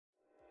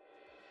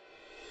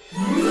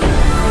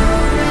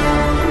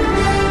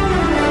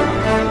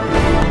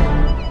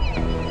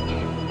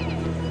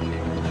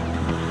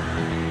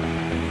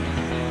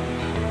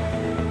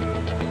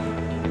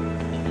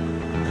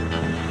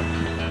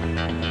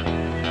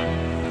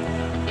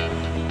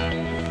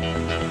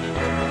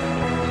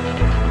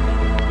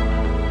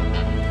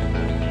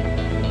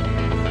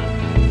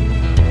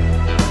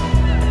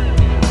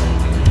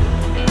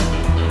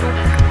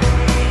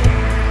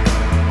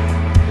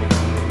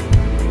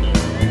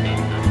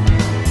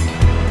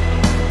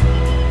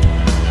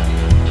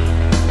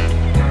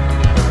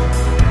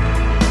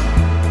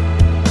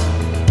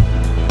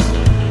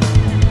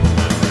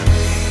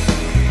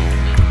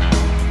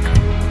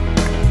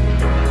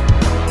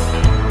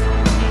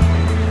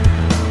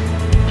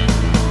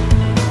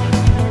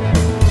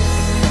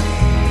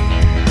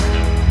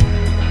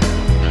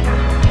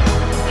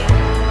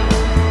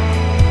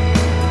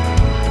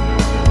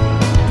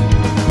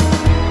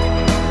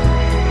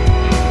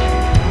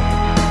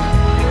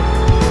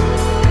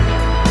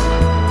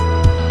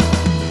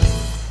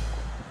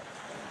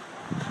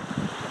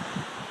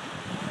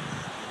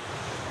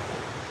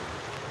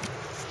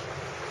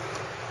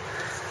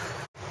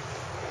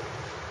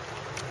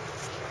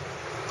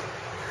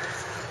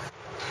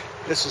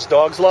This is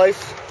Dog's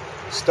Life,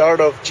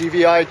 start of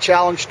GVI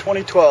Challenge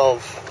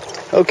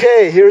 2012.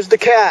 Okay, here's the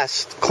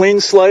cast. Clean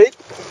slate.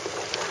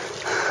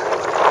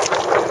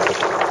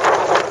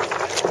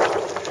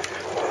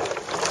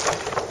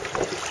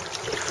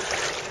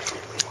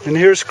 And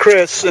here's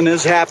Chris in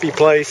his happy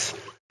place.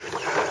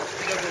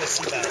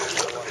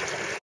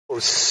 Oh,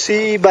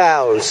 sea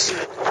bows.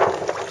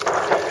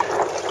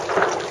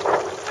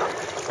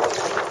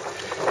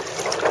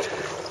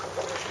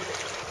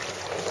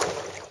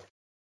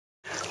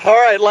 All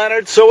right,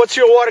 Leonard, so what's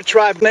your water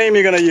tribe name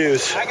you're going to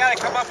use? I got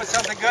to come up with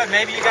something good.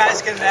 Maybe you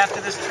guys can,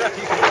 after this trip,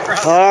 you can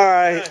cross. All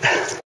right.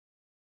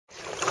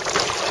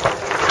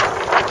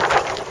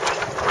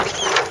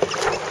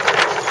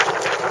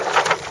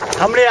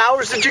 How many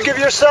hours did you give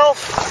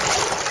yourself?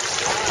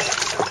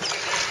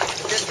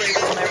 This way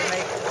we'll never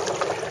make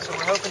it. So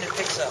we're hoping it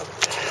picks up.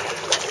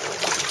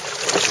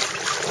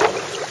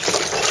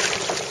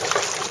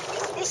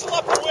 Whistle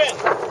up the wind.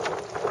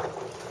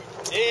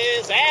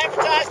 Is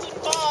advertised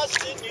in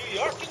Boston, New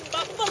York, and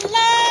Buffalo.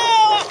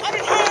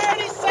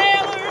 130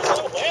 sailors,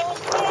 a whale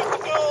and port to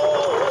go.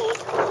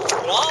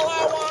 But all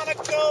I want to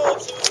go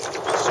to is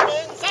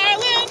Fisherman's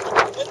Island,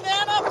 and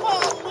then up a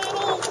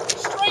little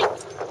straight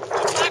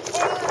to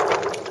Mockhorn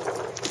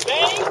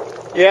Bay.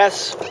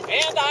 Yes.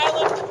 And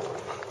Island.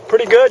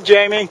 Pretty good,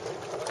 Jamie.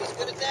 He's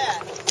good at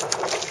that.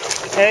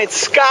 And it's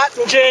Scott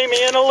and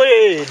Jamie in the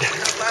lead.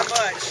 Not by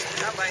much.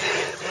 Not by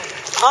any.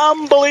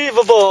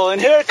 Unbelievable. And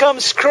here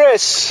comes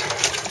Chris.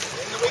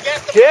 And we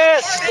get the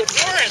yes.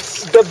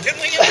 endurance. Can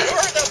we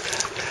endure the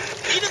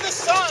heat of the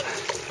sun?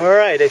 All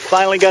right, they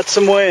finally got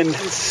some wind.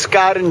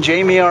 Scott and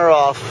Jamie are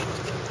off.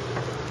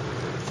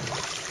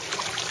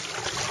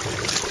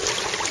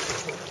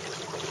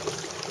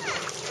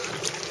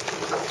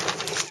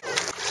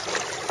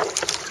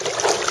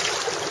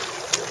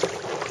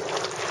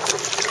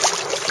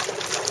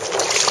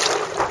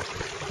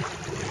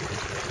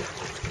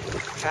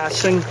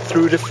 Passing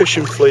through the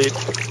fishing fleet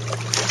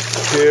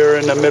here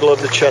in the middle of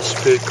the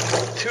Chesapeake.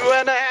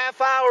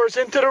 2.5 hours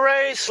into the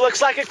race.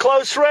 Looks like a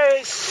close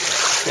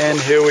race. And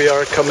here we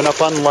are coming up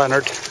on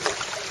Leonard.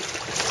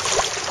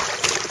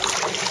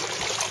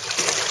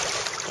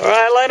 All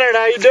right, Leonard,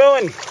 how you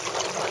doing?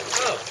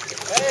 Oh,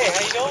 hey,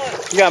 how you doing?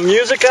 You got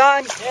music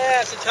on?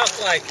 Yeah, it's a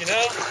tough life, you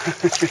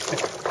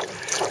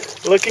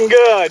know? Looking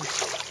good.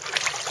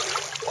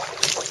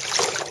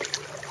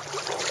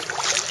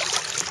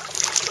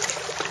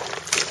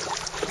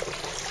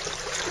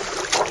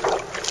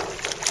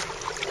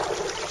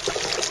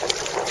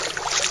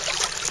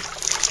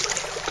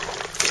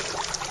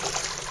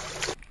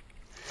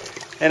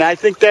 And I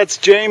think that's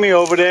Jamie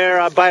over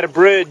there by the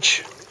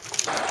bridge.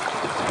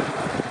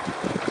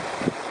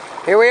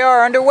 Here we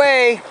are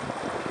underway,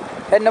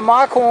 heading to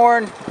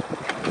Mockhorn.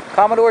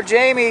 Commodore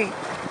Jamie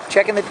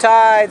checking the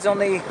tides on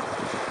the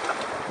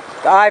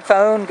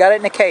iPhone, got it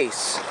in a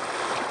case.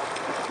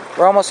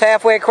 We're almost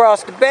halfway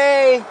across the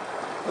bay,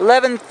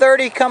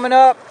 11:30 coming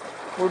up.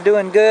 We're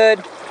doing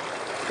good.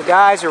 The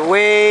guys are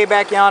way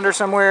back yonder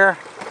somewhere.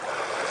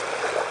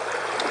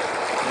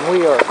 And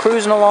we are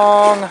cruising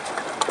along.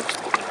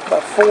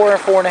 About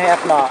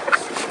 4.5 knots.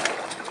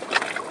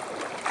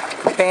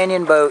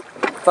 Companion boat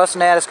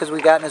fussing at us because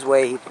we got in his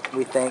way,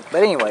 we think.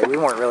 But anyway, we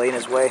weren't really in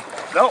his way.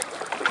 Nope.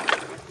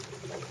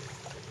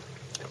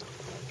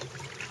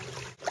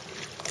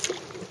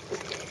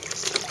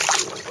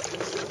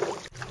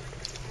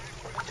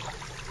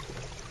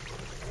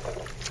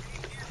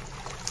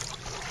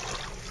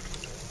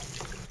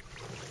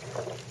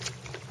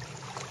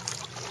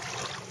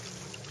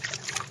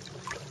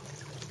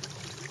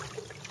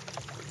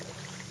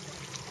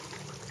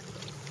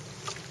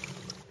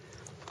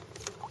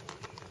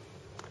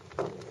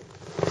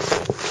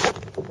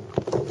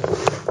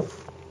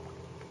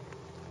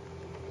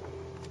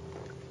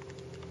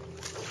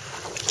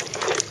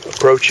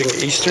 Approaching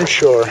eastern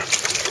shore.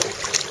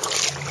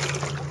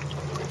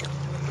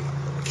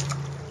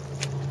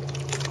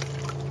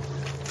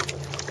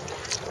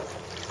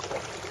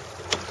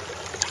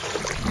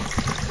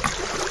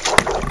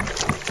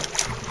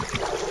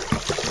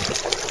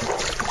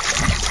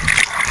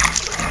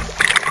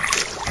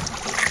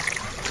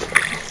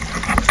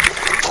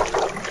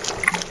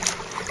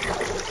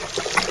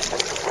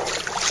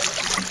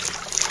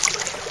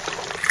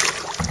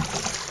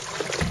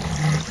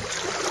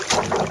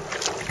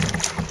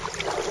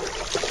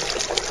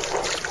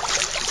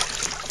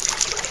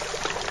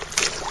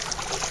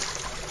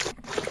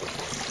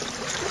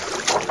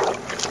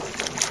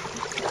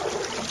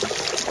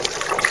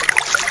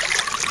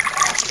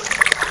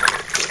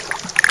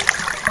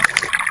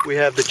 We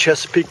have the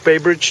Chesapeake Bay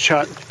Bridge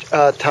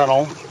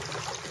tunnel,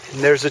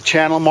 and there's a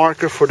channel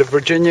marker for the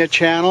Virginia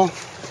Channel.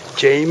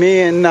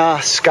 Jamie and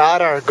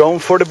Scott are going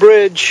for the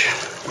bridge.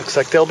 Looks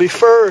like they'll be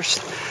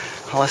first,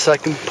 unless I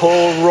can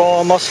pull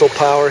raw muscle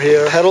power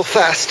here. Pedal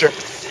faster.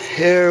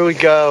 Here we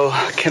go.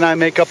 Can I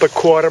make up a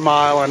 1/4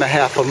 mile and a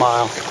 1/2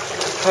 mile?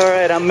 All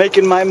right, I'm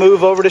making my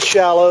move over the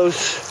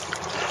shallows.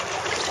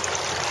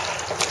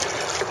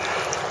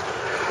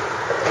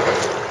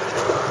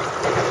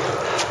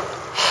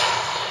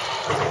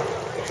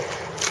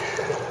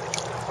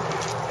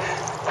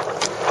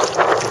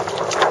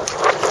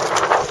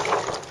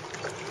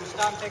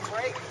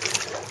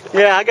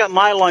 Yeah, I got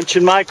my lunch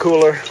in my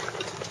cooler. We've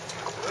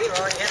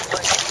already had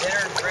lunch, dinner,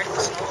 and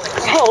breakfast.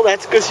 Oh,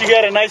 that's because you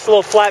got a nice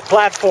little flat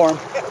platform.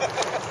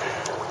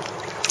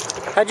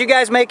 How'd you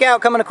guys make out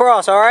coming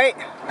across? All right?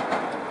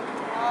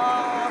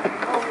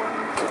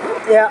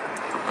 Yeah.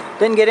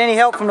 Didn't get any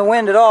help from the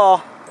wind at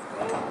all.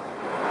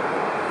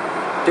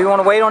 Do you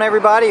want to wait on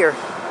everybody, or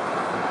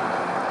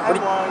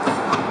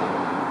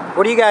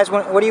what do you guys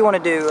want? What do you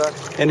want to do?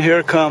 And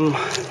here come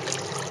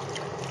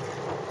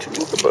two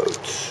of the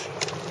boats.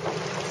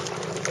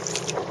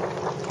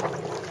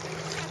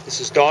 This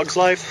is Dog's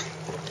Life.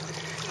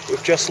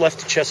 We've just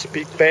left the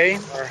Chesapeake Bay.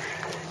 We're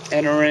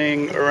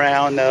entering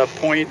around the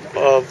point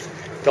of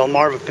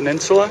Delmarva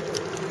Peninsula.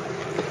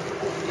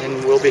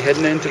 And we'll be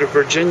heading into the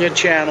Virginia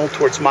Channel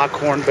towards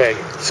Mockhorn Bay.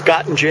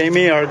 Scott and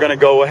Jamie are going to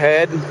go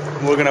ahead.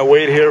 We're going to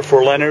wait here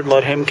for Leonard,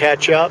 let him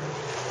catch up.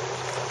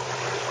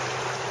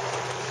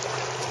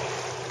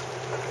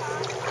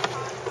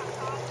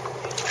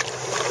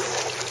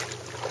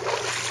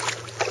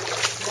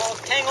 All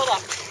tangled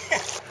up.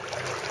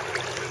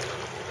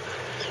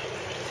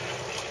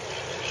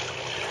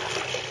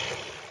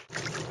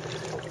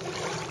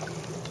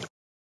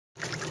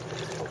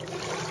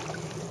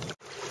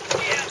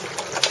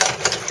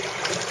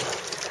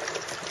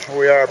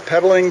 We are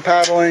paddling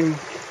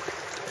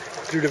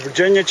through the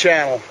Virginia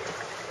Channel.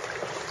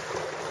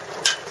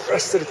 The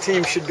rest of the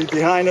team should be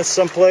behind us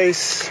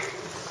someplace.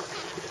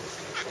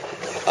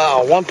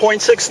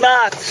 1.6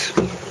 knots.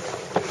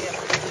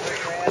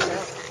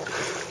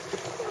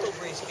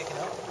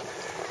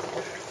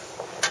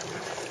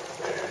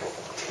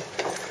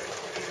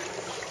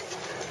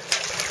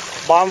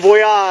 Bon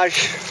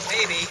voyage.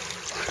 Maybe.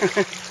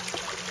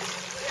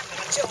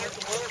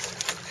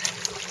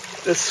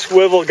 This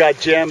swivel got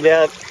jammed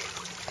up.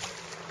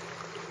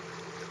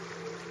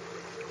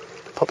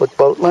 Public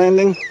boat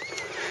landing.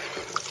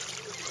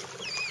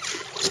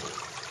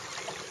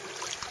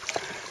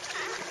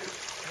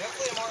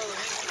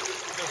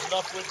 There's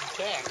enough with the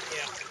tank.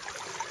 Yeah.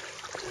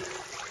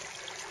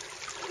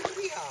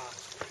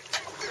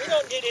 We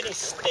don't get any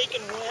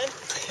stinking wind.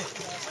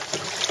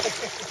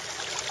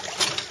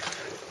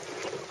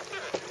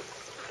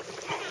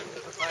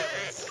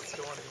 It's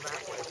going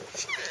that way.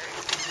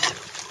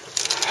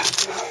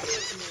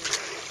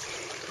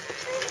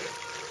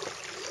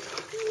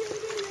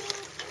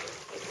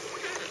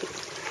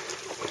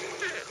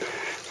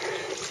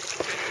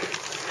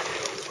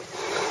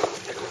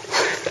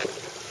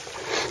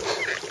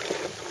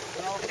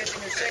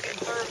 Second,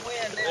 third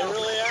wind now. They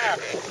really are.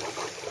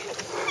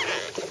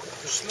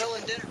 You're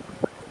smelling dinner.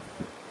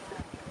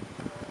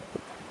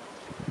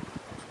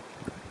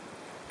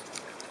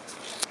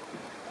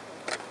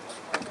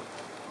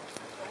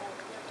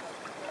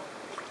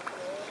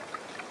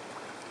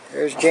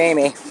 There's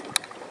Jamie.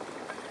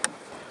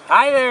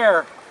 Hi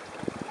there.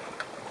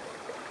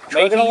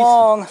 Trucking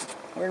along.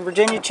 We're in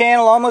Virginia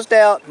Channel, almost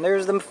out. And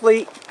there's the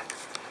fleet.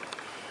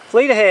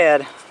 Fleet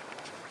ahead.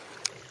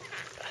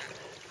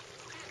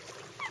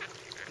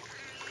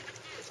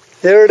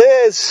 There it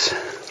is.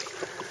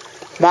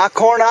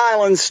 Mockhorn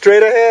Island,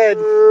 straight ahead.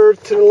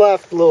 To the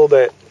left a little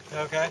bit.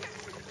 Okay.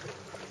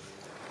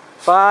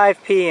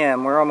 5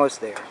 p.m. We're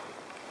almost there.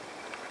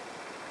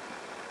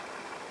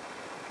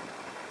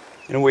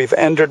 And we've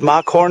entered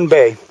Mockhorn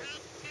Bay.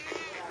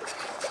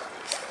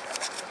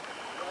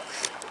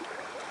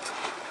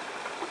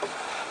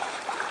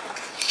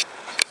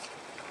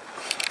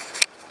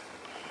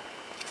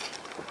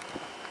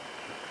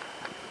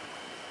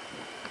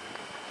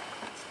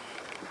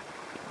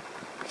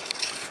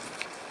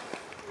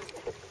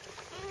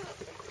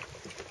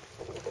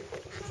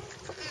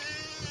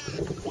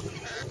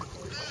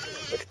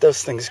 Look at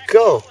those things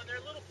go. They're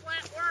little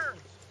flat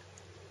worms.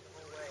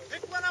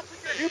 Pick one up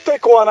with your You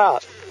pick one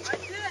up. I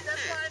did,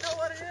 that's why I know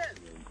what it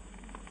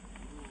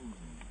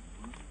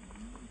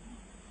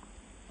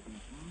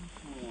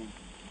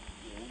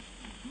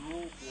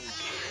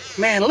is.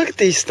 Man, look at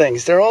these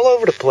things. They're all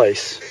over the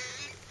place.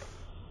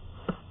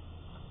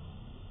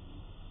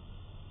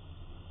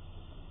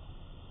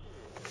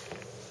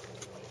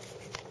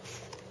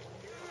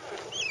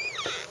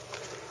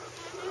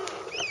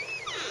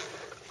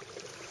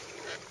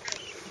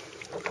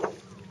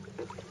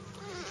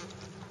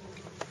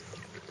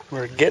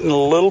 We're getting a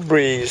little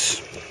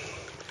breeze.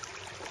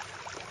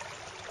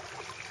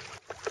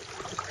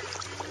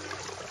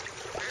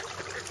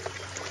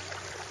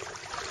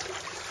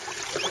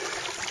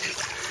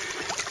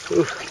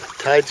 Ooh,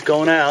 tide's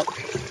going out.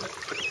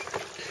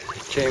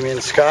 Jamie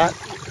and Scott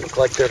look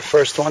like they're the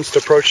first ones to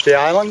approach the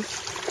island.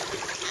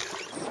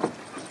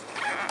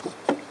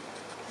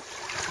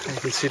 You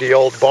can see the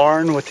old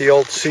barn with the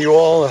old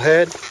seawall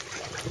ahead.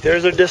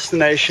 There's our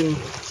destination.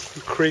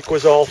 The creek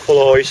was all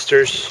full of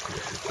oysters.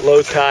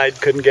 Low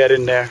tide, couldn't get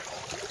in there.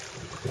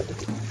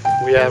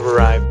 We have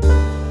arrived.